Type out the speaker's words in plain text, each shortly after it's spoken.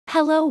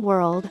Hello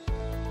world.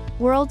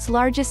 World's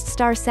largest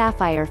star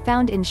sapphire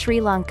found in Sri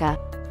Lanka.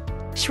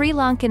 Sri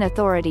Lankan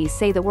authorities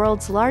say the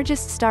world's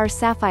largest star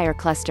sapphire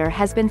cluster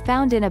has been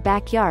found in a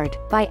backyard,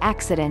 by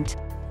accident.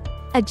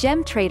 A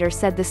gem trader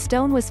said the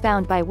stone was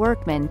found by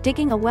workmen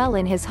digging a well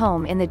in his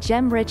home in the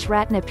gem-rich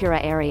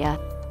Ratnapura area.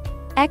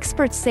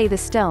 Experts say the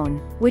stone,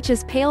 which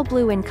is pale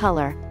blue in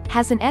color,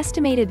 has an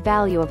estimated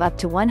value of up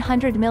to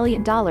 $100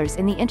 million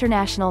in the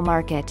international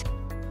market.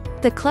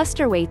 The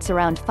cluster weighs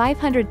around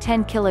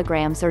 510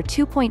 kilograms or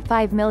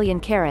 2.5 million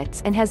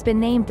carats and has been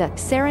named the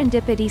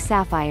serendipity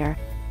sapphire.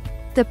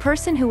 The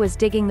person who was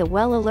digging the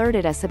well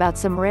alerted us about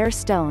some rare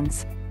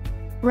stones.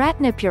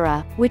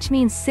 Ratnapura, which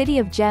means City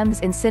of Gems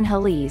in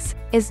Sinhalese,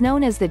 is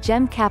known as the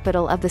gem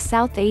capital of the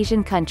South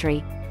Asian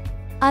country.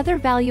 Other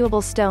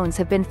valuable stones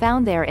have been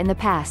found there in the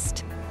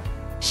past.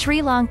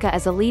 Sri Lanka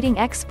is a leading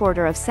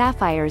exporter of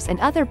sapphires and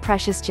other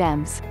precious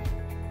gems.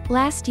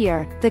 Last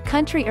year, the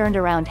country earned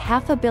around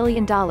 $500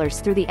 million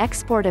through the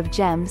export of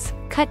gems,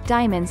 cut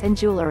diamonds and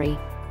jewelry.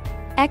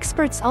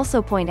 Experts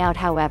also point out,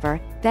 however,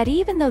 that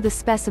even though the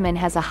specimen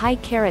has a high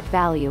carat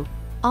value,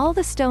 all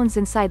the stones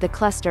inside the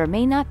cluster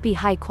may not be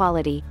high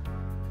quality.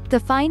 The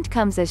find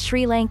comes as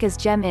Sri Lanka's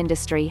gem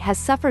industry has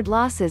suffered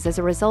losses as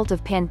a result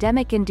of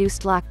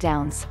pandemic-induced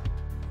lockdowns.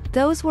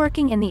 Those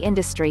working in the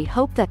industry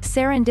hope that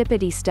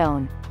serendipity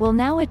stone will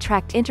now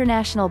attract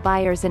international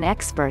buyers and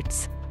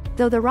experts,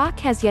 though the rock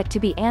has yet to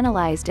be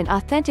analyzed and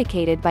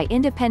authenticated by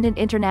independent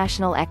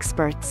international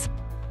experts.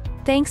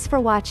 Thanks for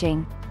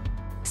watching.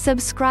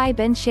 Subscribe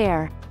and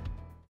share.